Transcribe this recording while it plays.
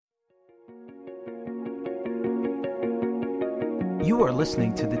You are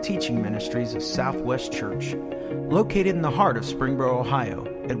listening to the teaching ministries of Southwest Church, located in the heart of Springboro, Ohio,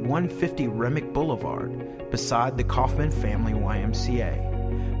 at 150 Remick Boulevard, beside the Kaufman Family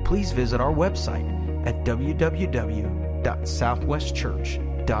YMCA. Please visit our website at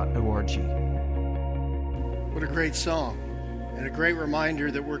www.southwestchurch.org. What a great song, and a great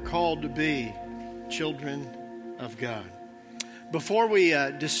reminder that we're called to be children of God. Before we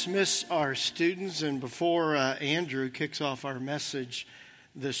dismiss our students and before Andrew kicks off our message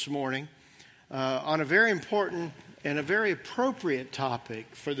this morning, on a very important and a very appropriate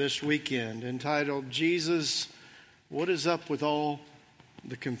topic for this weekend entitled, Jesus, What is Up with All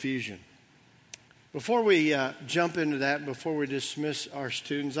the Confusion? Before we jump into that, before we dismiss our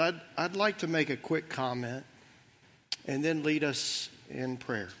students, I'd like to make a quick comment and then lead us in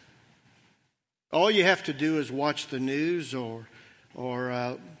prayer. All you have to do is watch the news or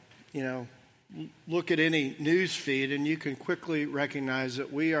look at any news feed, and you can quickly recognize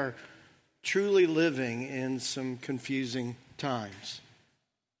that we are truly living in some confusing times.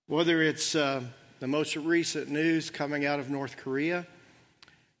 Whether it's the most recent news coming out of North Korea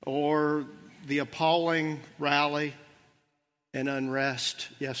or the appalling rally and unrest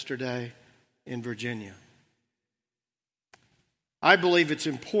yesterday in Virginia. I believe it's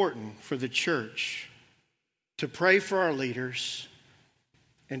important for the church to pray for our leaders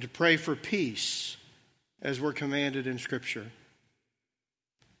and to pray for peace as we're commanded in Scripture.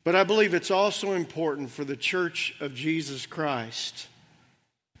 But I believe it's also important for the Church of Jesus Christ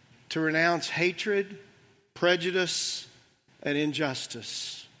to renounce hatred, prejudice, and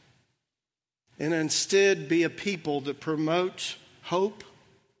injustice, and instead be a people that promote hope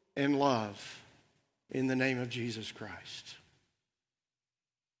and love in the name of Jesus Christ.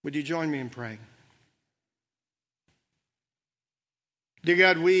 Would you join me in praying? Dear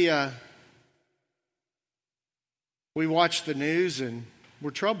God, we watch the news and we're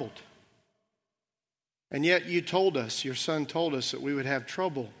troubled. And yet you told us, your Son told us, that we would have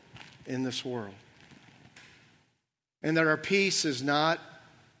trouble in this world. And that our peace is not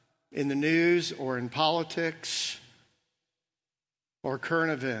in the news or in politics or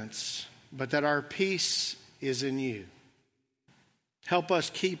current events, but that our peace is in you. Help us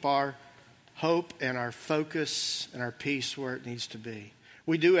keep our hope and our focus and our peace where it needs to be.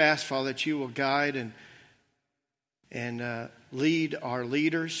 We do ask, Father, that you will guide and lead our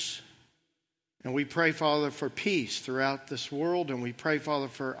leaders. And we pray, Father, for peace throughout this world. And we pray, Father,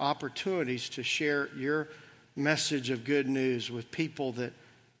 for opportunities to share your message of good news with people that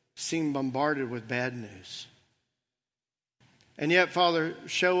seem bombarded with bad news. And yet, Father,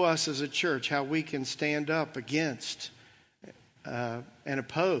 show us as a church how we can stand up against and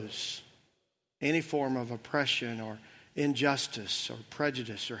oppose any form of oppression or injustice or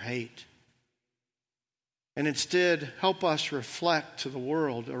prejudice or hate. And instead, help us reflect to the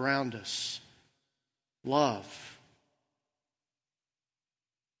world around us love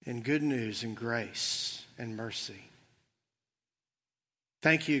and good news and grace and mercy.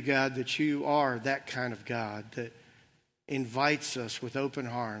 Thank you, God, that you are that kind of God that invites us with open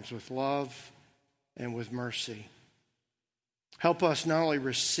arms, with love and with mercy. Help us not only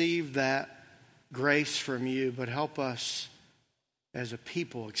receive that grace from you, but help us as a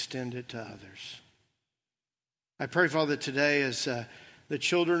people extend it to others. I pray, Father, today as the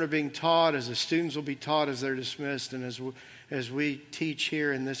children are being taught, as the students will be taught as they're dismissed, and as we teach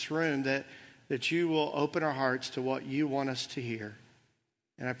here in this room, that you will open our hearts to what you want us to hear.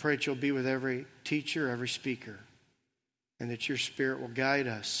 And I pray that you'll be with every teacher, every speaker, and that your Spirit will guide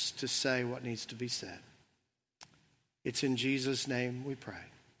us to say what needs to be said. It's in Jesus' name we pray.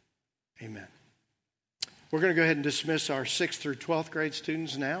 Amen. We're going to go ahead and dismiss our 6th through 12th grade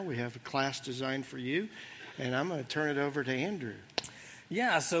students now. We have a class designed for you, and I'm going to turn it over to Andrew.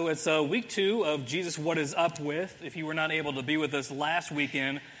 Yeah, so it's week 2 of Jesus, What is Up With? If you were not able to be with us last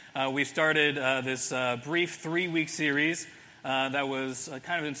weekend, we started this brief 3-week series that was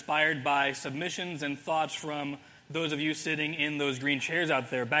kind of inspired by submissions and thoughts from those of you sitting in those green chairs out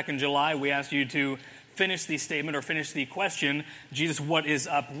there. Back in July, we asked you to finish the statement or finish the question, Jesus, what is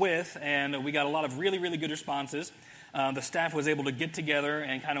up with? And we got a lot of really, really good responses. The staff was able to get together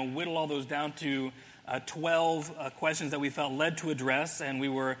and kind of whittle all those down to 12 questions that we felt led to address, and we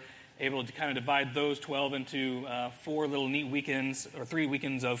were able to kind of divide those 12 into 4 little neat weekends, or 3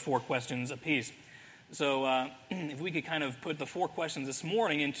 weekends of 4 questions apiece. So if we could kind of put the 4 questions this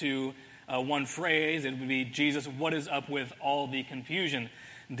morning into one phrase, it would be, Jesus, what is up with all the confusion?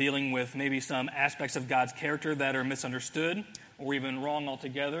 Dealing with maybe some aspects of God's character that are misunderstood or even wrong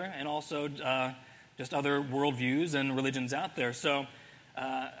altogether, and also just other worldviews and religions out there. So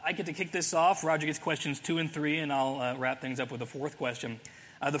I get to kick this off. Roger gets questions 2 and 3, and I'll wrap things up with a fourth question.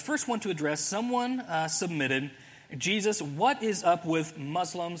 The first one to address, someone submitted, Jesus, what is up with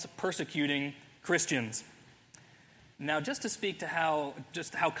Muslims persecuting Christians? Now, just to speak to how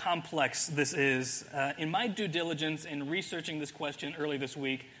complex this is, in my due diligence in researching this question early this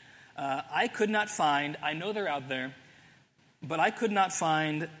week, I could not find, I know they're out there, but I could not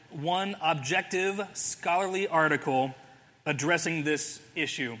find one objective, scholarly article addressing this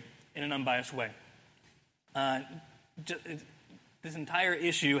issue in an unbiased way. This entire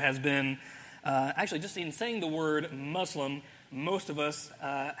issue has been, actually just in saying the word Muslim, most of us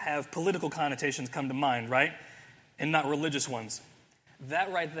have political connotations come to mind, right? And not religious ones.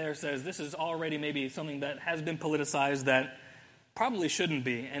 That right there says this is already maybe something that has been politicized that probably shouldn't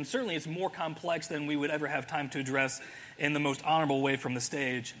be. And certainly it's more complex than we would ever have time to address in the most honorable way from the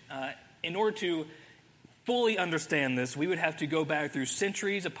stage. In order to fully understand this, we would have to go back through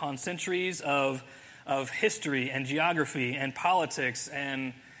centuries upon centuries of history and geography and politics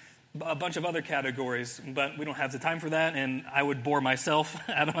and a bunch of other categories, but we don't have the time for that, and I would bore myself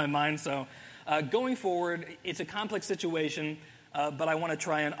out of my mind. So going forward, it's a complex situation, but I want to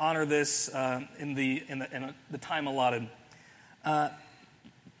try and honor this in the time allotted.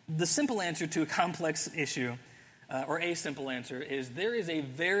 The simple answer to a complex issue, or a simple answer, is there is a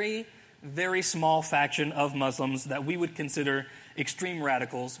very, very small faction of Muslims that we would consider extreme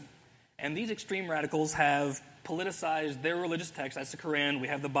radicals. And these extreme radicals have politicized their religious text. That's the Quran. We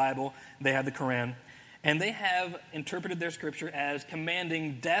have the Bible. They have the Quran. And they have interpreted their scripture as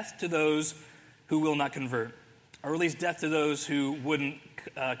commanding death to those who will not convert, or at least death to those who wouldn't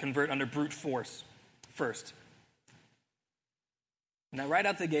convert under brute force first. Now, right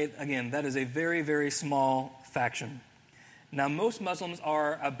out the gate, again, that is a very, very small faction. Now, most Muslims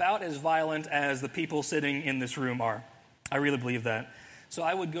are about as violent as the people sitting in this room are. I really believe that. So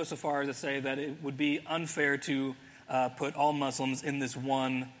I would go so far as to say that it would be unfair to put all Muslims in this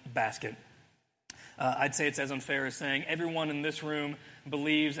one basket. I'd say it's as unfair as saying everyone in this room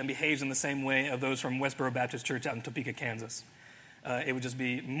believes and behaves in the same way of those from Westboro Baptist Church out in Topeka, Kansas. It would just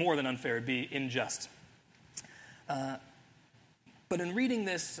be more than unfair. It would be unjust. But in reading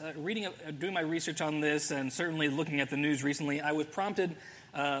this, doing my research on this, and certainly looking at the news recently, I was prompted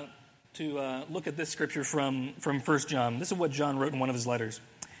to look at this scripture from 1 John. This is what John wrote in one of his letters.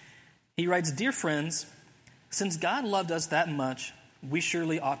 He writes, "Dear friends, since God loved us that much, we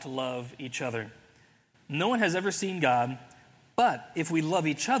surely ought to love each other. No one has ever seen God, but if we love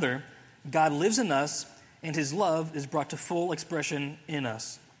each other, God lives in us, and his love is brought to full expression in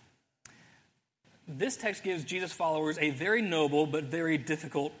us." This text gives Jesus' followers a very noble but very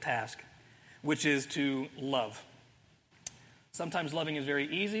difficult task, which is to love. Sometimes loving is very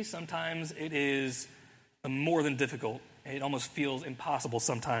easy. Sometimes it is more than difficult. It almost feels impossible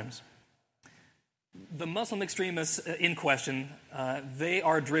sometimes. The Muslim extremists in question, they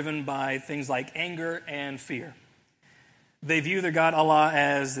are driven by things like anger and fear. They view their God Allah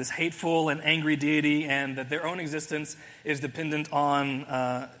as this hateful and angry deity, and that their own existence is dependent on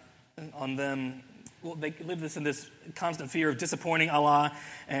them. Well, they live in this constant fear of disappointing Allah,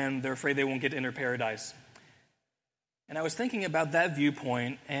 and they're afraid they won't get to enter paradise. And I was thinking about that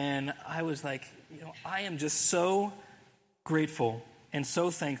viewpoint, and I was like, I am just so grateful and so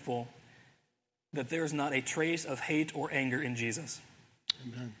thankful that there's not a trace of hate or anger in Jesus.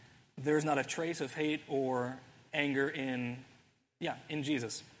 Amen. There's not a trace of hate or anger in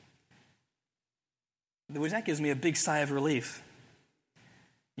Jesus. Which that gives me a big sigh of relief.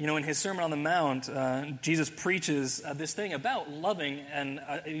 In his Sermon on the Mount, Jesus preaches this thing about loving and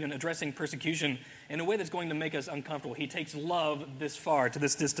even addressing persecution in a way that's going to make us uncomfortable. He takes love this far, to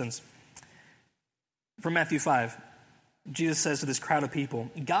this distance. From Matthew 5, Jesus says to this crowd of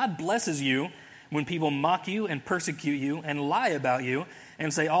people, "God blesses you when people mock you and persecute you and lie about you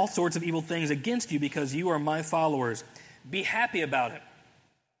and say all sorts of evil things against you because you are my followers. Be happy about it.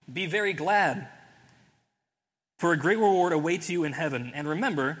 Be very glad. For a great reward awaits you in heaven. And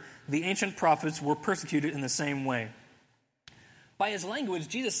remember, the ancient prophets were persecuted in the same way." By his language,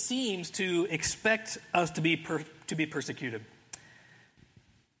 Jesus seems to expect us to be persecuted.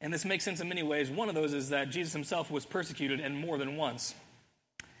 And this makes sense in many ways. One of those is that Jesus himself was persecuted, and more than once.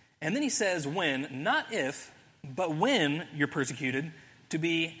 And then he says when, not if, but when you're persecuted, to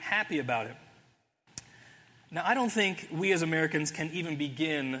be happy about it. Now, I don't think we as Americans can even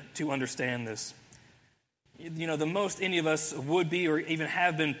begin to understand this. The most any of us would be or even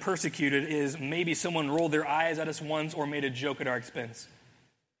have been persecuted is maybe someone rolled their eyes at us once or made a joke at our expense.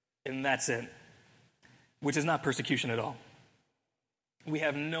 And that's it. Which is not persecution at all. We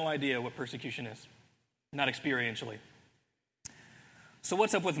have no idea what persecution is. Not experientially. So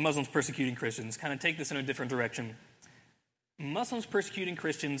what's up with Muslims persecuting Christians? Kind of take this in a different direction. Muslims persecuting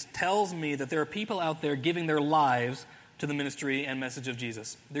Christians tells me that there are people out there giving their lives to the ministry and message of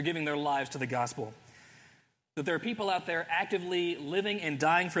Jesus. They're giving their lives to the gospel. That there are people out there actively living and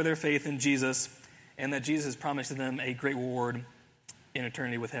dying for their faith in Jesus, and that Jesus has promised them a great reward in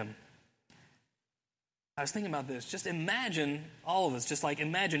eternity with him. I was thinking about this. Just imagine all of us, just like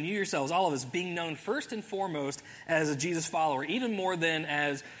imagine you yourselves, all of us, being known first and foremost as a Jesus follower, even more than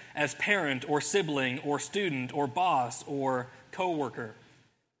as parent or sibling or student or boss or co-worker.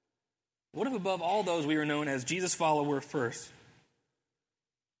 What if above all those we were known as Jesus follower first?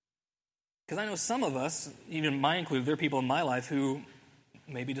 Because I know some of us, even mine included, there are people in my life who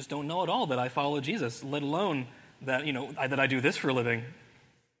maybe just don't know at all that I follow Jesus, let alone that, that I do this for a living.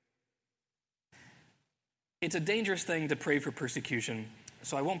 It's a dangerous thing to pray for persecution,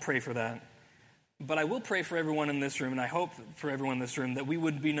 so I won't pray for that. But I will pray for everyone in this room, and I hope for everyone in this room, that we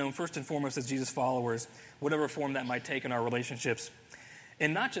would be known first and foremost as Jesus followers, whatever form that might take in our relationships.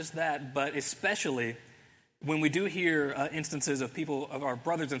 And not just that, but especially when we do hear instances of people, of our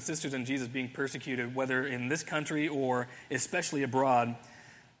brothers and sisters in Jesus being persecuted, whether in this country or especially abroad,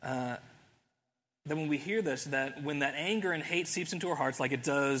 that when we hear this, that when that anger and hate seeps into our hearts like it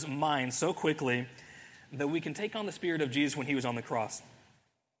does mine so quickly, that we can take on the spirit of Jesus when he was on the cross.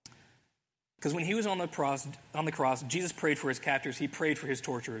 Because when he was on the cross, Jesus prayed for his captors, he prayed for his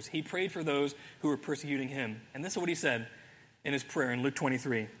torturers, he prayed for those who were persecuting him. And this is what he said in his prayer in Luke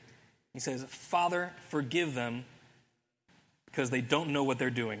 23. He says, "Father, forgive them because they don't know what they're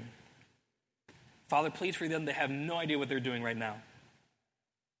doing." Father, please forgive them. They have no idea what they're doing right now.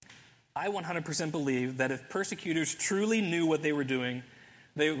 I 100% believe that if persecutors truly knew what they were doing,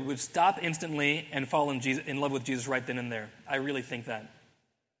 they would stop instantly and fall in love with Jesus right then and there. I really think that.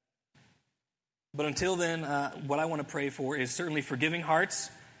 But until then, what I want to pray for is certainly forgiving hearts,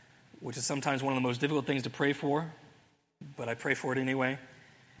 which is sometimes one of the most difficult things to pray for, but I pray for it anyway,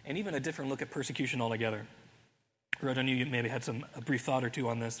 and even a different look at persecution altogether. Reg, I knew you maybe had a brief thought or two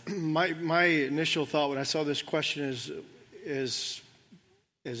on this. My initial thought when I saw this question is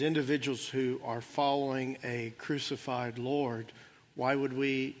as individuals who are following a crucified Lord, why would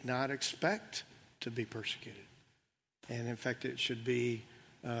we not expect to be persecuted? And in fact, it should be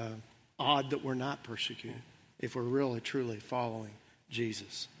odd that we're not persecuted if we're really, truly following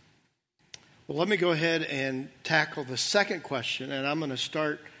Jesus. Well, let me go ahead and tackle the second question, and I'm going to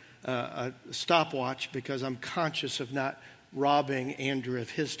start a stopwatch because I'm conscious of not robbing Andrew of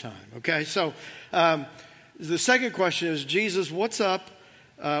his time. Okay, so the second question is, Jesus, what's up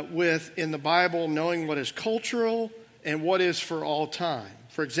with in the Bible knowing what is cultural and what is for all time?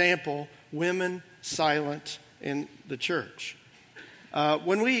 For example, women silent in the church.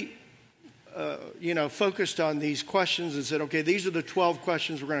 When we focused on these questions and said, okay, these are the 12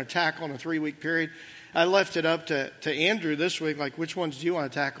 questions we're going to tackle in a 3-week period, I left it up to Andrew this week, like, which ones do you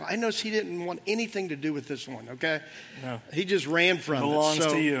want to tackle? I noticed he didn't want anything to do with this one, okay? No. He just ran from it. Belongs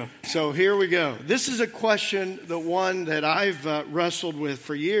to you. So here we go. This is a question, the one that I've wrestled with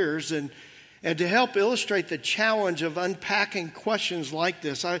for years, and to help illustrate the challenge of unpacking questions like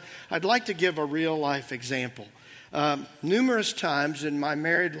this, I'd like to give a real-life example. Numerous times in my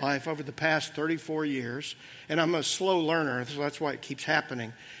married life over the past 34 years, and I'm a slow learner, so that's why it keeps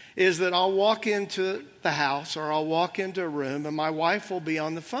happening, is that I'll walk into the house or I'll walk into a room and my wife will be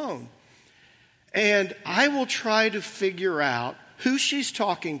on the phone. And I will try to figure out who she's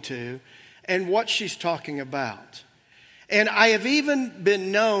talking to and what she's talking about. And I have even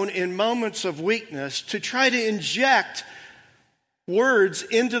been known in moments of weakness to try to inject words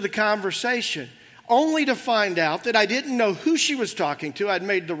into the conversation, only to find out that I didn't know who she was talking to. I'd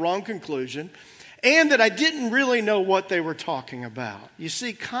made the wrong conclusion, and that I didn't really know what they were talking about. You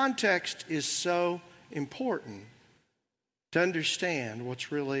see, context is so important to understand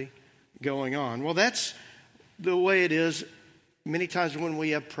what's really going on. Well, that's the way it is many times when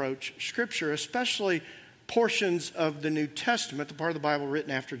we approach Scripture, especially portions of the New Testament, the part of the Bible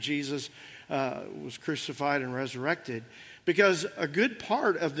written after Jesus was crucified and resurrected. Because a good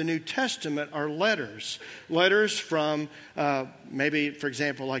part of the New Testament are letters. Letters from maybe, for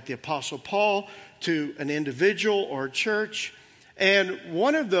example, like the Apostle Paul to an individual or a church. And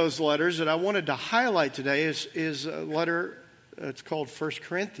one of those letters that I wanted to highlight today is a letter, it's called 1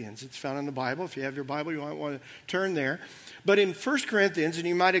 Corinthians. It's found in the Bible. If you have your Bible, you might want to turn there. But in 1 Corinthians, and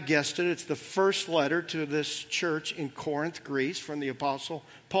you might have guessed it, it's the first letter to this church in Corinth, Greece, from the Apostle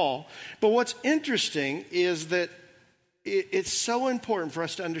Paul. But what's interesting is that it's so important for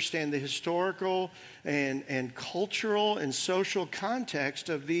us to understand the historical and cultural and social context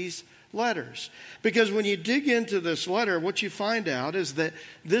of these letters. Because when you dig into this letter, what you find out is that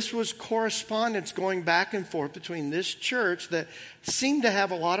this was correspondence going back and forth between this church that seemed to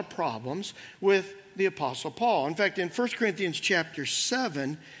have a lot of problems with the Apostle Paul. In fact, in 1 Corinthians chapter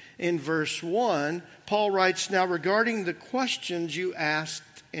 7, in verse 1, Paul writes, "Now regarding the questions you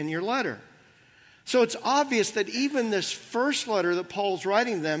asked in your letter." So it's obvious that even this first letter that Paul's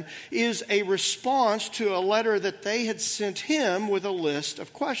writing them is a response to a letter that they had sent him with a list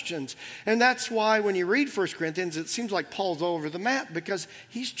of questions. And that's why when you read 1 Corinthians, it seems like Paul's all over the map because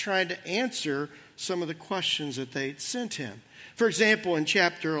he's trying to answer some of the questions that they'd sent him. For example, in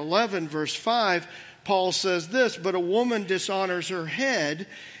chapter 11, verse 5, Paul says this, "But a woman dishonors her head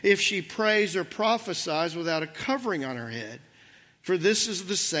if she prays or prophesies without a covering on her head. For this is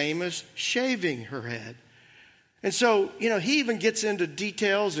the same as shaving her head." And so, he even gets into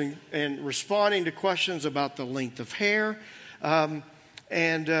details and responding to questions about the length of hair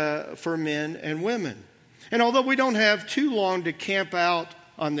and for men and women. And although we don't have too long to camp out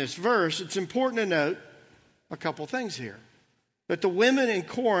on this verse, it's important to note a couple things here. That the women in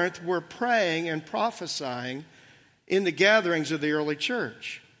Corinth were praying and prophesying in the gatherings of the early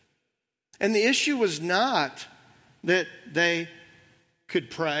church. And the issue was not that they could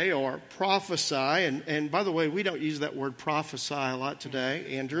pray or prophesy. And by the way, we don't use that word prophesy a lot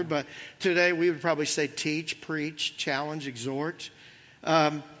today, Andrew, but today we would probably say teach, preach, challenge, exhort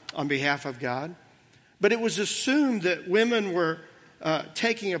on behalf of God. But it was assumed that women were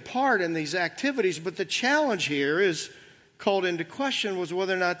taking a part in these activities, but the challenge here is called into question was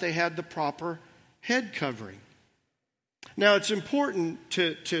whether or not they had the proper head covering. Now, it's important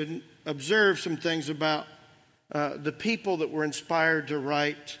to observe some things about the people that were inspired to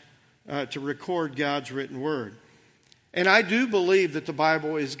write, to record God's written word. And I do believe that the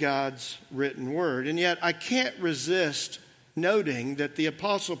Bible is God's written word. And yet I can't resist noting that the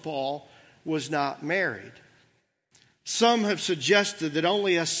Apostle Paul was not married. Some have suggested that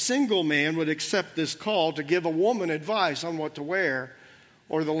only a single man would accept this call to give a woman advice on what to wear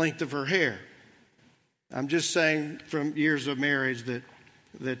or the length of her hair. I'm just saying from years of marriage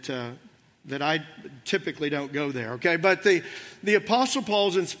that I typically don't go there, okay? But the Apostle Paul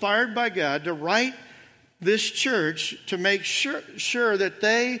is inspired by God to write this church to make sure that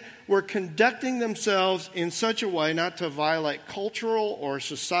they were conducting themselves in such a way not to violate cultural or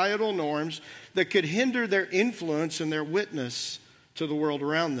societal norms that could hinder their influence and their witness to the world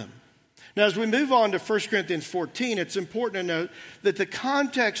around them. Now, as we move on to 1 Corinthians 14, it's important to note that the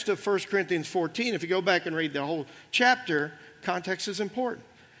context of 1 Corinthians 14, if you go back and read the whole chapter, context is important,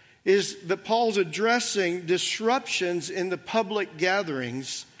 is that Paul's addressing disruptions in the public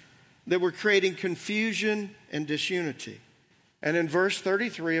gatherings that were creating confusion and disunity. And in verse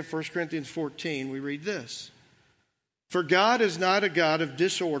 33 of 1 Corinthians 14, we read this: "For God is not a God of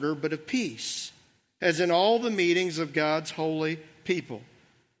disorder, but of peace, as in all the meetings of God's holy people.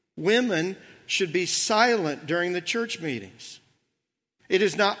 Women should be silent during the church meetings. It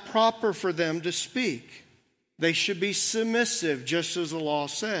is not proper for them to speak. They should be submissive, just as the law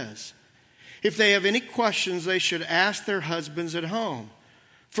says. If they have any questions, they should ask their husbands at home,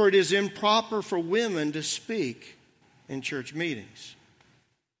 for it is improper for women to speak in church meetings."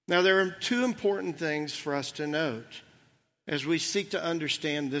 Now, there are two important things for us to note as we seek to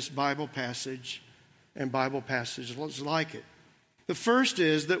understand this Bible passage and Bible passages like it. The first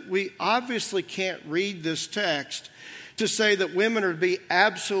is that we obviously can't read this text to say that women are to be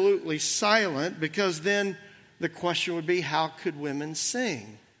absolutely silent, because then the question would be, how could women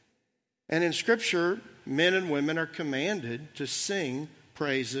sing? And in Scripture, men and women are commanded to sing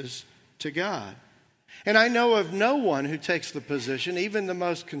praises to God. And I know of no one who takes the position, even the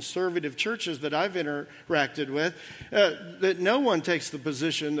most conservative churches that I've interacted with, that no one takes the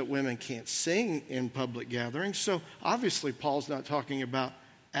position that women can't sing in public gatherings. So obviously Paul's not talking about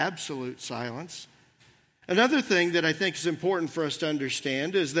absolute silence. Another thing that I think is important for us to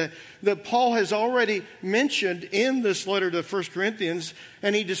understand is that Paul has already mentioned in this letter to 1 Corinthians,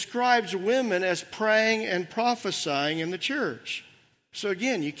 and he describes women as praying and prophesying in the church. So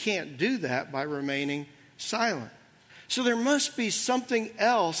again, you can't do that by remaining silent. So there must be something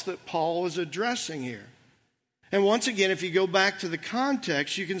else that Paul is addressing here. And once again, if you go back to the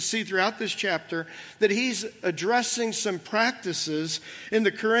context, you can see throughout this chapter that he's addressing some practices in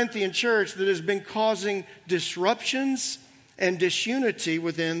the Corinthian church that has been causing disruptions and disunity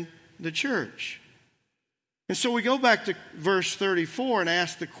within the church. And so we go back to verse 34 and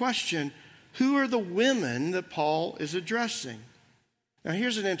ask the question, who are the women that Paul is addressing? Now,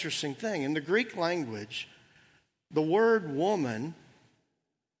 here's an interesting thing. In the Greek language, the word woman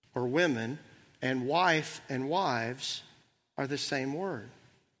or women and wife and wives are the same word.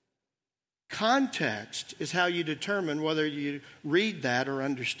 Context is how you determine whether you read that or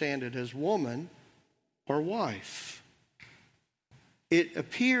understand it as woman or wife. It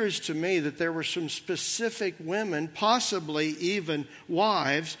appears to me that there were some specific women, possibly even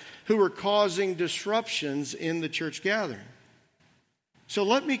wives, who were causing disruptions in the church gathering. So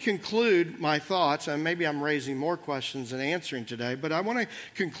let me conclude my thoughts, and maybe I'm raising more questions than answering today, but I want to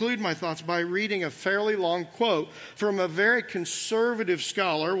conclude my thoughts by reading a fairly long quote from a very conservative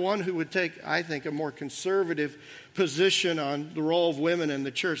scholar, one who would take, I think, a more conservative position on the role of women in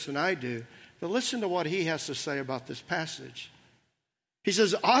the church than I do. But listen to what he has to say about this passage. He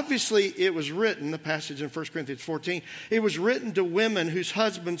says, obviously it was written, the passage in 1 Corinthians 14, it was written to women whose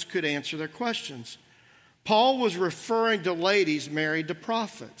husbands could answer their questions. Paul was referring to ladies married to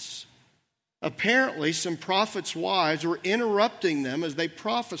prophets. Apparently, some prophets' wives were interrupting them as they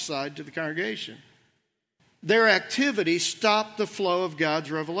prophesied to the congregation. Their activity stopped the flow of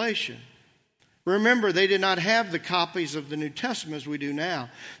God's revelation. Remember, they did not have the copies of the New Testament as we do now.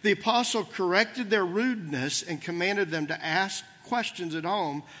 The apostle corrected their rudeness and commanded them to ask questions at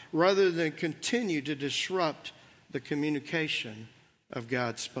home rather than continue to disrupt the communication of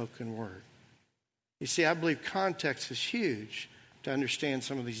God's spoken word. You see, I believe context is huge to understand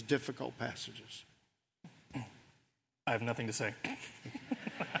some of these difficult passages. I have nothing to say.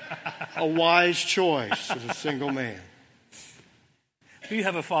 A wise choice as a single man. We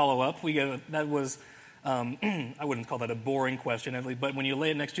have a follow-up. That was, I wouldn't call that a boring question, but when you lay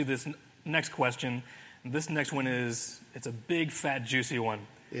it next to this next question, this next one it's a big, fat, juicy one.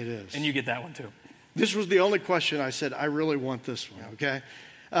 It is. And you get that one too. This was the only question I said, I really want this one, okay?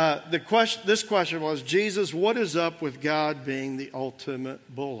 This question was, Jesus, what is up with God being the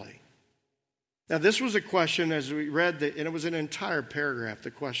ultimate bully? Now, this was a question as we read, and it was an entire paragraph,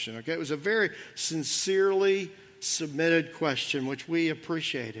 the question, okay? It was a very sincerely submitted question, which we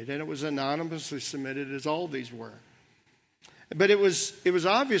appreciated, and it was anonymously submitted, as all these were. But it was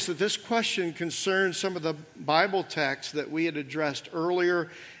obvious that this question concerned some of the Bible texts that we had addressed earlier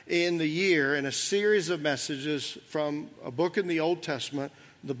in the year in a series of messages from a book in the Old Testament,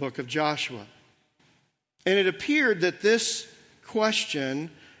 the book of Joshua. And it appeared that this question,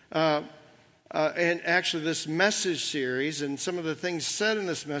 and actually this message series, and some of the things said in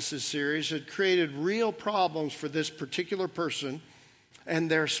this message series had created real problems for this particular person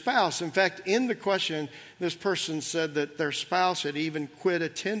and their spouse. In fact, in the question, this person said that their spouse had even quit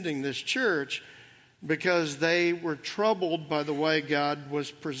attending this church because they were troubled by the way God was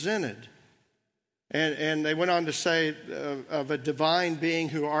presented. And they went on to say of a divine being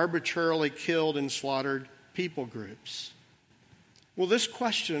who arbitrarily killed and slaughtered people groups. Well, this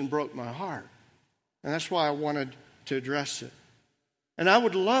question broke my heart. And that's why I wanted to address it. And I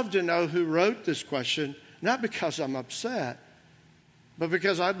would love to know who wrote this question, not because I'm upset, but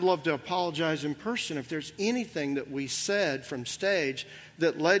because I'd love to apologize in person if there's anything that we said from stage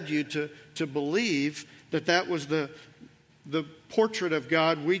that led you to believe that was the portrait of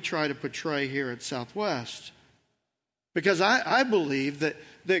God we try to portray here at Southwest. Because I believe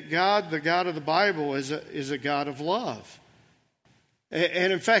that God, the God of the Bible, is a God of love.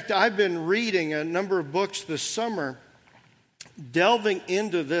 And in fact, I've been reading a number of books this summer delving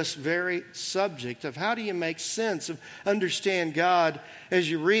into this very subject of how do you make sense of understand God as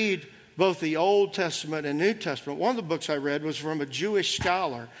you read both the Old Testament and New Testament. One of the books I read was from a Jewish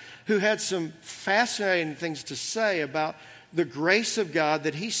scholar who had some fascinating things to say about the grace of God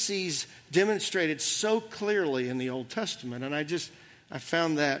that he sees demonstrated so clearly in the Old Testament. And I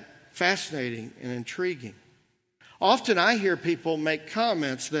found that fascinating and intriguing. Often I hear people make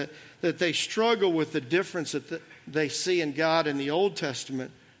comments that they struggle with the difference that they see in God in the Old Testament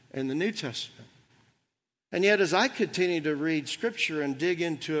and the New Testament. And yet as I continue to read Scripture and dig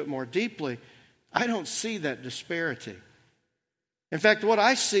into it more deeply, I don't see that disparity. In fact, what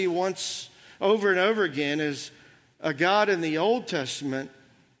I see once over and over again is a God in the Old Testament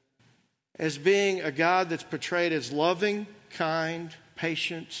as being a God that's portrayed as loving, kind,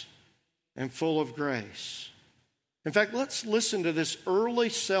 patient, and full of grace. In fact, let's listen to this early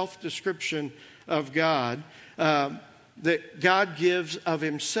self-description of God that God gives of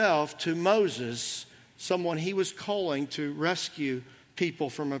himself to Moses, someone he was calling to rescue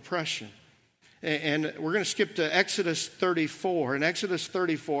people from oppression. And we're going to skip to Exodus 34. In Exodus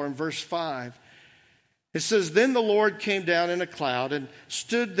 34, in verse 5, it says, "Then the Lord came down in a cloud and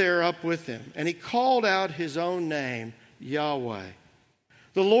stood there up with him, and he called out his own name, Yahweh.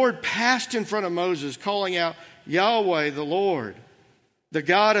 The Lord passed in front of Moses, calling out, Yahweh, the Lord, the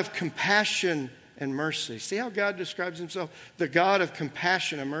God of compassion and mercy." See how God describes himself? The God of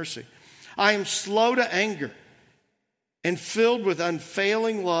compassion and mercy. "I am slow to anger and filled with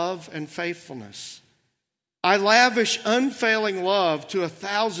unfailing love and faithfulness. I lavish unfailing love to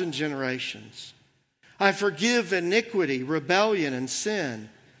 1,000 generations. I forgive iniquity, rebellion, and sin,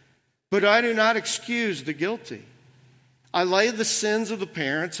 but I do not excuse the guilty. I lay the sins of the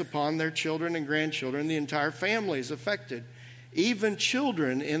parents upon their children and grandchildren. The entire family is affected, even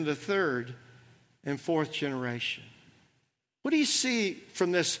children in the 3rd and 4th generation. What do you see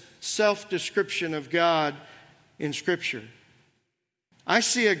from this self-description of God in Scripture? I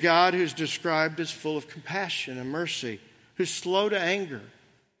see a God who's described as full of compassion and mercy, who's slow to anger,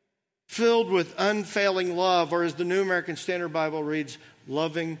 filled with unfailing love, or as the New American Standard Bible reads,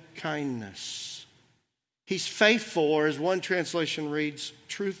 loving kindness. He's faithful, or as one translation reads,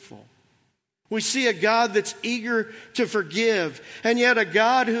 truthful. We see a God that's eager to forgive, and yet a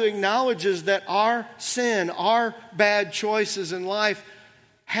God who acknowledges that our sin, our bad choices in life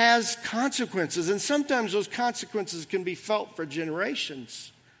has consequences. And sometimes those consequences can be felt for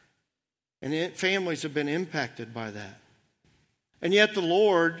generations. And families have been impacted by that. And yet the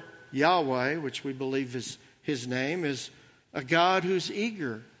Lord, Yahweh, which we believe is His name, is a God who's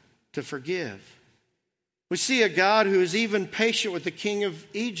eager to forgive. We see a God who is even patient with the king of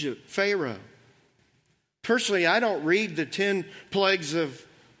Egypt, Pharaoh. Personally, I don't read the 10 plagues of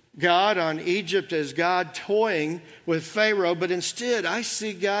God on Egypt as God toying with Pharaoh, but instead I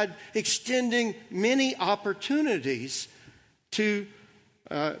see God extending many opportunities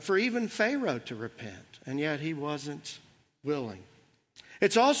for even Pharaoh to repent, and yet he wasn't willing.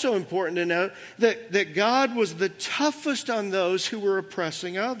 It's also important to note that God was the toughest on those who were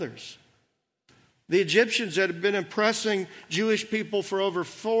oppressing others. The Egyptians that had been oppressing Jewish people for over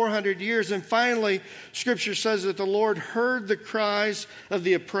 400 years. And finally, Scripture says that the Lord heard the cries of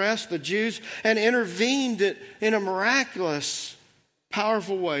the oppressed, the Jews, and intervened in a miraculous,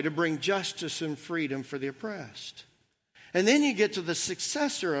 powerful way to bring justice and freedom for the oppressed. And then you get to the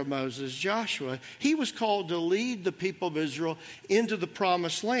successor of Moses, Joshua. He was called to lead the people of Israel into the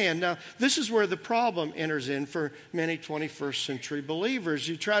promised land. Now, this is where the problem enters in for many 21st century believers.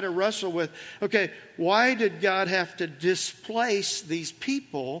 You try to wrestle with, okay, why did God have to displace these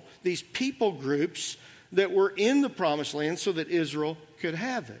people groups that were in the promised land so that Israel could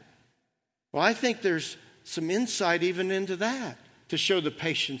have it? Well, I think there's some insight even into that to show the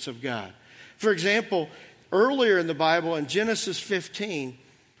patience of God. For example, earlier in the Bible, in Genesis 15,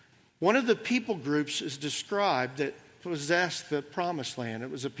 one of the people groups is described that possessed the promised land.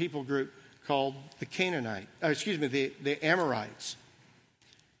 It was a people group called the the Amorites.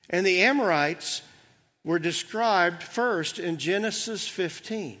 And the Amorites were described first in Genesis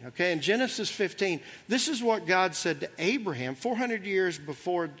 15. Okay, in Genesis 15, this is what God said to Abraham 400 years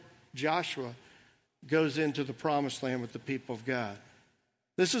before Joshua goes into the promised land with the people of God.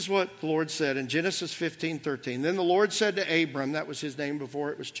 This is what the Lord said in Genesis 15:13. Then the Lord said to Abram, that was his name before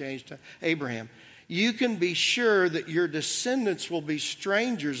it was changed to Abraham, you can be sure that your descendants will be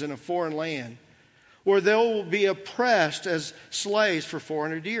strangers in a foreign land, where they will be oppressed as slaves for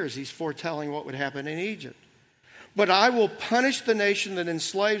 400 years. He's foretelling what would happen in Egypt. But I will punish the nation that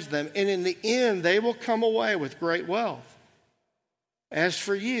enslaves them, and in the end they will come away with great wealth. As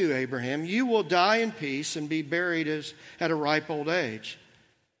for you, Abraham, you will die in peace and be buried at a ripe old age.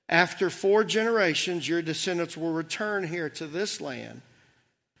 After 4 generations, your descendants will return here to this land.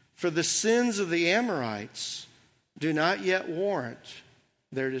 For the sins of the Amorites do not yet warrant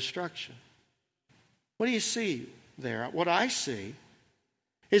their destruction. What do you see there? What I see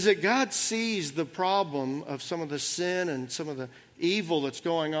is that God sees the problem of some of the sin and some of the evil that's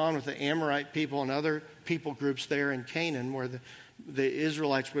going on with the Amorite people and other people groups there in Canaan, where the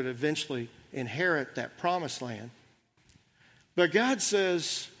Israelites would eventually inherit that promised land. But God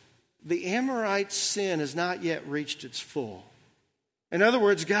says, the Amorite sin has not yet reached its full. In other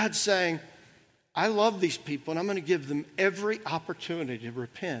words, God's saying, I love these people and I'm going to give them every opportunity to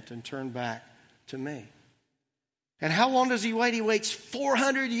repent and turn back to me. And how long does he wait? He waits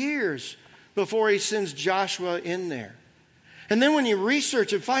 400 years before he sends Joshua in there. And then when you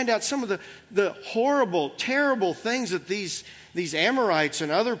research and find out some of the horrible, terrible things that these Amorites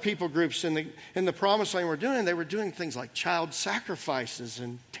and other people groups in the Promised Land were doing, they were doing things like child sacrifices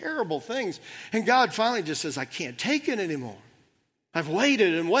and terrible things. And God finally just says, I can't take it anymore. I've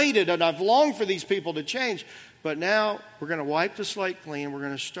waited and waited, and I've longed for these people to change. But now we're going to wipe the slate clean. We're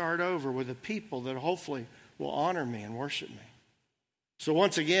going to start over with a people that hopefully will honor me and worship me. So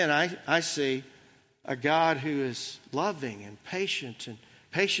once again, I see a God who is loving and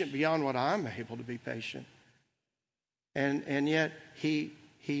patient beyond what I'm able to be patient. And yet he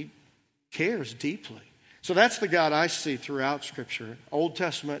cares deeply. So that's the God I see throughout Scripture, Old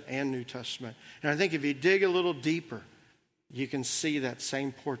Testament and New Testament. And I think if you dig a little deeper, you can see that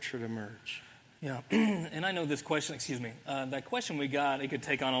same portrait emerge. Yeah, and I know this question, that question we got, it could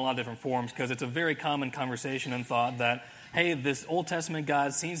take on a lot of different forms because it's a very common conversation and thought that, hey, this Old Testament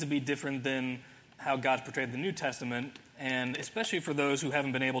God seems to be different than how God's portrayed in the New Testament, and especially for those who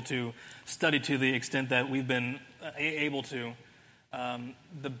haven't been able to study to the extent that we've been able to,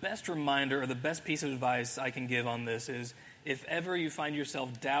 the best reminder or the best piece of advice I can give on this is if ever you find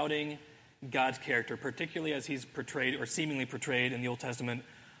yourself doubting God's character, particularly as he's portrayed or seemingly portrayed in the Old Testament,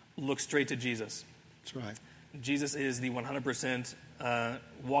 look straight to Jesus. That's right. Jesus is the 100%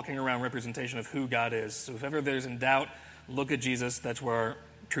 walking around representation of who God is. So if ever there's in doubt, look at Jesus. That's where our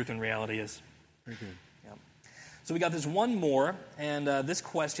truth and reality is. Very good. Yeah. So we got this one more, and this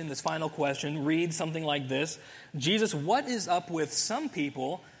final question, reads something like this. Jesus, what is up with some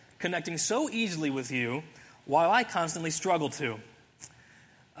people connecting so easily with you while I constantly struggle to?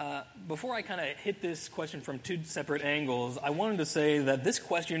 Before I kind of hit this question from two separate angles, I wanted to say that this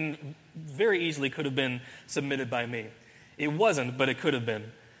question very easily could have been submitted by me. It wasn't, but it could have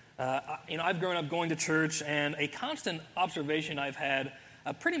been. I've grown up going to church, and a constant observation I've had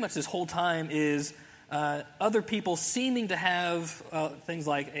pretty much this whole time is other people seeming to have things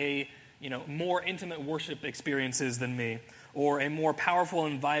like more intimate worship experiences than me, or a more powerful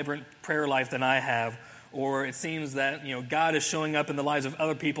and vibrant prayer life than I have. Or it seems that, God is showing up in the lives of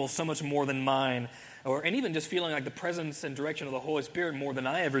other people so much more than mine. And even just feeling like the presence and direction of the Holy Spirit more than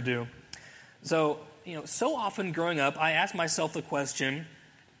I ever do. So, so often growing up, I ask myself the question,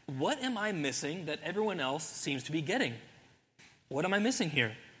 what am I missing that everyone else seems to be getting? What am I missing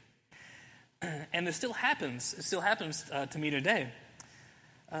here? And this still happens. It still happens to me today.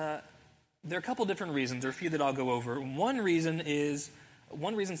 There are a couple different reasons, or a few that I'll go over. One reason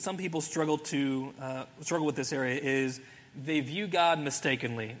some people struggle with this area is they view God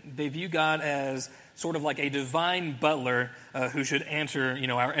mistakenly. They view God as sort of like a divine butler who should answer,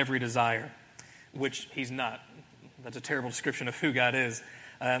 our every desire, which he's not. That's a terrible description of who God is.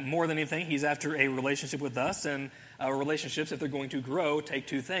 More than anything, he's after a relationship with us, and our relationships, if they're going to grow, take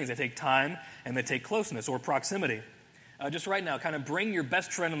two things. They take time, and they take closeness or proximity. Just right now, kind of bring your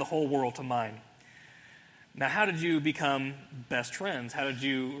best friend in the whole world to mind. Now, how did you become best friends? How did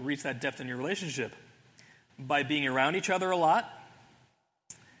you reach that depth in your relationship? By being around each other a lot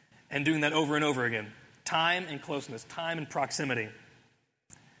and doing that over and over again. Time and closeness, time and proximity.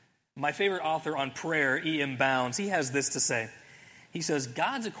 My favorite author on prayer, E.M. Bounds, he has this to say. He says,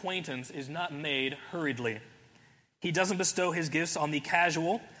 God's acquaintance is not made hurriedly. He doesn't bestow his gifts on the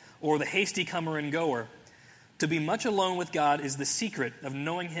casual or the hasty comer and goer. To be much alone with God is the secret of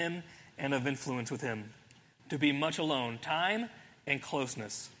knowing him and of influence with him. To be much alone, time and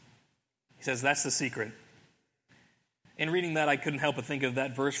closeness. He says that's the secret. In reading that, I couldn't help but think of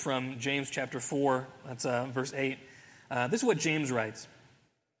that verse from James chapter 4. That's verse 8. This is what James writes.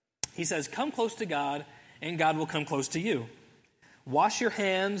 He says, come close to God, and God will come close to you. Wash your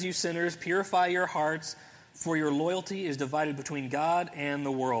hands, you sinners. Purify your hearts, for your loyalty is divided between God and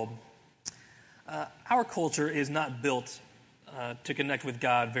the world. Our culture is not built to connect with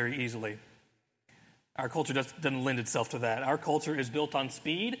God very easily. Our culture doesn't lend itself to that. Our culture is built on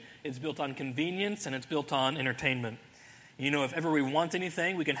speed, it's built on convenience, and it's built on entertainment. If ever we want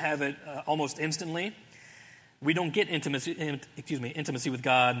anything, we can have it almost instantly. We don't get intimacy with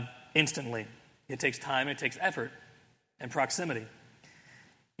God instantly. It takes time, it takes effort and proximity.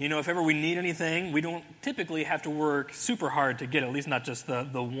 If ever we need anything, we don't typically have to work super hard to get it, at least not just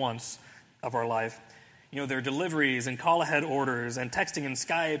the wants of our life. There are deliveries and call-ahead orders and texting and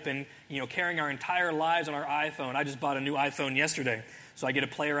Skype and, carrying our entire lives on our iPhone. I just bought a new iPhone yesterday, so I get to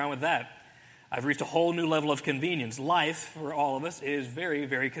play around with that. I've reached a whole new level of convenience. Life, for all of us, is very,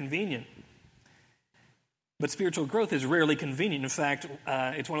 very convenient. But spiritual growth is rarely convenient. In fact,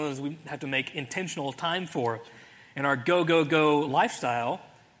 it's one of those we have to make intentional time for. And our go lifestyle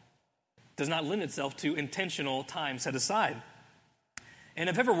does not lend itself to intentional time set aside. And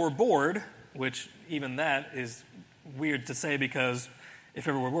if ever we're bored, which even that is weird to say because if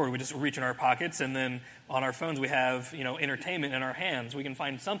ever we're bored, we just reach in our pockets and then on our phones we have, entertainment in our hands. We can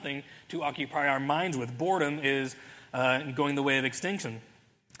find something to occupy our minds with. Boredom is going the way of extinction.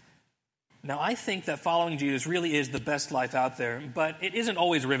 Now, I think that following Jesus really is the best life out there, but it isn't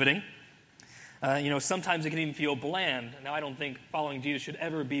always riveting. Sometimes it can even feel bland. Now, I don't think following Jesus should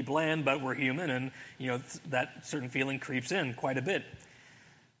ever be bland, but we're human and, that certain feeling creeps in quite a bit.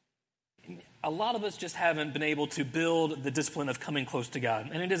 A lot of us just haven't been able to build the discipline of coming close to God,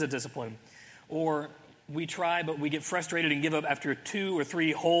 and it is a discipline. Or we try, but we get frustrated and give up after 2 or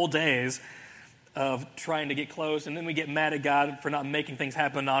 3 whole days of trying to get close, and then we get mad at God for not making things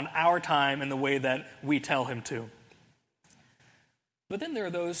happen on our time in the way that we tell him to. But then there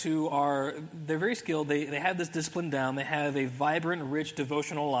are those who they're very skilled, they have this discipline down, they have a vibrant, rich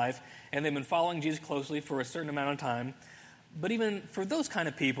devotional life, and they've been following Jesus closely for a certain amount of time. But even for those kind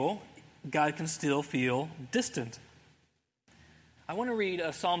of people, God can still feel distant. I want to read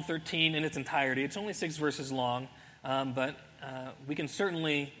Psalm 13 in its entirety. It's only 6 verses long, but we can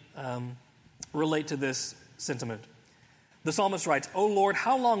certainly relate to this sentiment. The psalmist writes, "O Lord,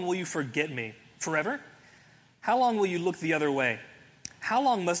 how long will you forget me? Forever? How long will you look the other way? How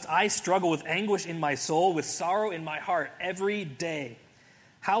long must I struggle with anguish in my soul, with sorrow in my heart every day?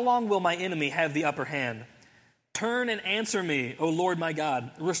 How long will my enemy have the upper hand? Turn and answer me, O Lord my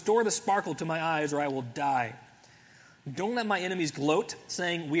God. Restore the sparkle to my eyes, or I will die. Don't let my enemies gloat,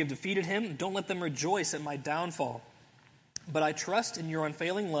 saying, 'We have defeated him.' Don't let them rejoice at my downfall. But I trust in your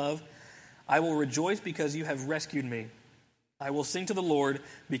unfailing love. I will rejoice because you have rescued me. I will sing to the Lord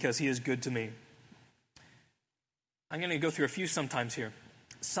because he is good to me." I'm going to go through a few sometimes here.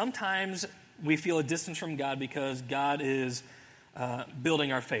 Sometimes we feel a distance from God because God is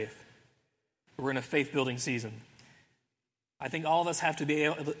building our faith. We're in a faith-building season. I think all of us have to be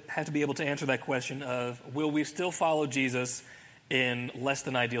able to answer that question of, will we still follow Jesus in less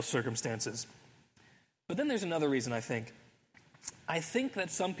than ideal circumstances? But then there's another reason, I think. I think that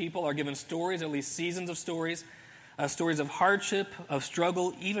some people are given stories, at least seasons of stories, stories of hardship, of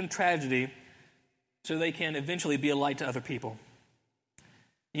struggle, even tragedy, so they can eventually be a light to other people.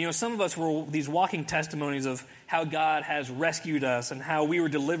 You know, some of us were these walking testimonies of how God has rescued us and how we were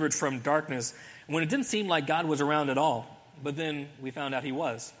delivered from darkness when it didn't seem like God was around at all. But then we found out he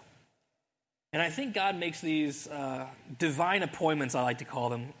was. And I think God makes these divine appointments, I like to call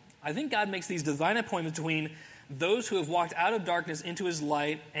them. I think God makes these divine appointments between those who have walked out of darkness into his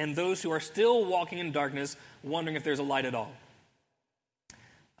light and those who are still walking in darkness, wondering if there's a light at all.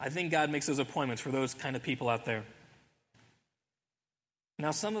 I think God makes those appointments for those kind of people out there.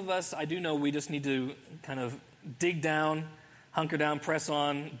 Now, some of us, I do know we just need to kind of dig down, hunker down, press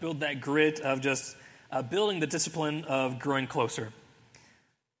on, build that grit of just building the discipline of growing closer.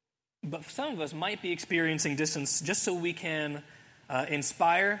 But some of us might be experiencing distance just so we can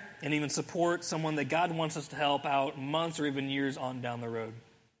inspire and even support someone that God wants us to help out months or even years on down the road.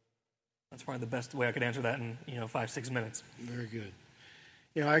 That's probably the best way I could answer that in 5-6 minutes. Very good.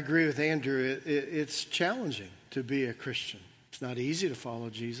 I agree with Andrew. It's challenging to be a Christian. It's not easy to follow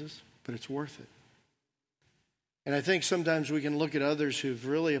Jesus, but it's worth it. And I think sometimes we can look at others who've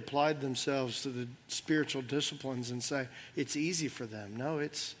really applied themselves to the spiritual disciplines and say it's easy for them. No,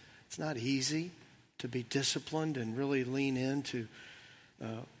 it's not easy to be disciplined and really lean into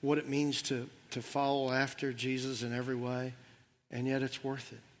what it means to follow after Jesus in every way, and yet it's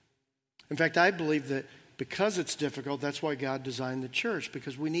worth it. In fact, I believe that because it's difficult, that's why God designed the church,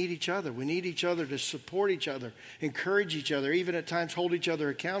 because we need each other. We need each other to support each other, encourage each other, even at times hold each other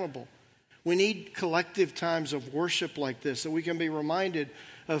accountable. We need collective times of worship like this so we can be reminded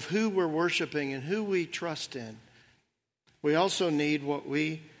of who we're worshiping and who we trust in. We also need what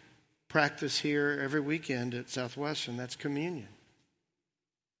we practice here every weekend at Southwestern, that's communion.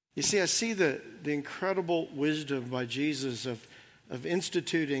 You see, I see the incredible wisdom by Jesus of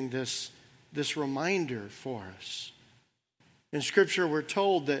instituting this reminder for us. In Scripture, we're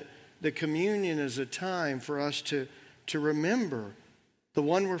told that the communion is a time for us to remember the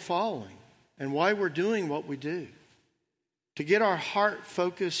one we're following and why we're doing what we do. To get our heart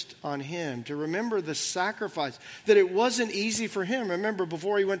focused on him, to remember the sacrifice, that it wasn't easy for him. Remember,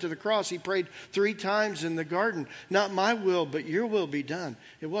 before he went to the cross, he prayed 3 times in the garden, "Not my will, but your will be done."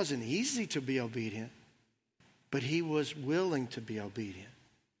 It wasn't easy to be obedient, but he was willing to be obedient.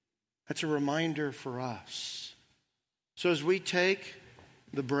 That's a reminder for us. So as we take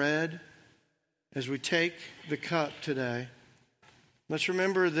the bread, as we take the cup today, let's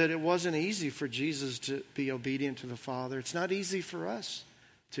remember that it wasn't easy for Jesus to be obedient to the Father. It's not easy for us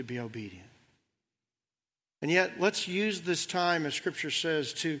to be obedient. And yet, let's use this time, as Scripture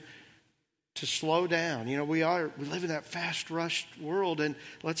says, to slow down. We live in that fast, rushed world, and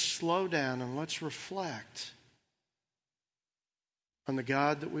let's slow down and let's reflect on the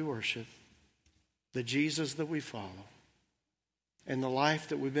God that we worship, the Jesus that we follow, and the life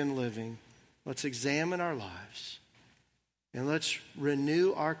that we've been living. Let's examine our lives. And let's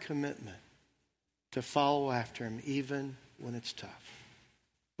renew our commitment to follow after him even when it's tough.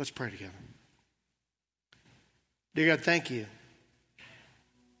 Let's pray together. Dear God, thank you.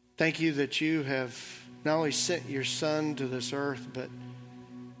 Thank you that you have not only sent your Son to this earth, but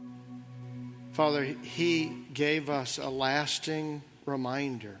Father, he gave us a lasting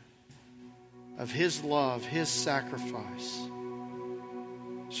reminder of his love, his sacrifice,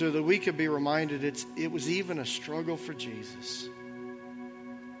 so that we could be reminded it was even a struggle for Jesus.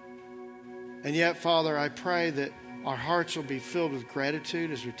 And yet, Father, I pray that our hearts will be filled with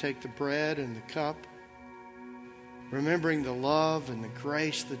gratitude as we take the bread and the cup, remembering the love and the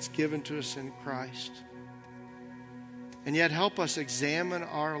grace that's given to us in Christ. And yet help us examine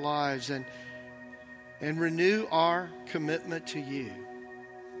our lives and renew our commitment to you,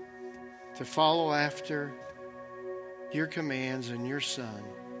 to follow after your commands and your Son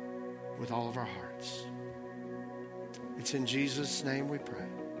with all of our hearts. It's in Jesus' name we pray.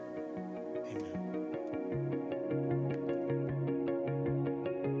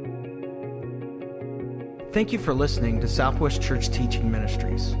 Thank you for listening to Southwest Church Teaching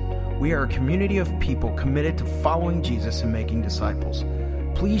Ministries. We are a community of people committed to following Jesus and making disciples.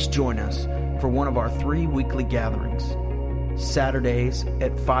 Please join us for one of our 3 weekly gatherings. Saturdays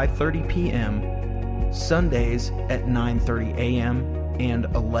at 5:30 p.m., Sundays at 9:30 a.m., and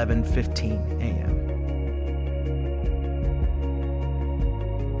 11:15 a.m.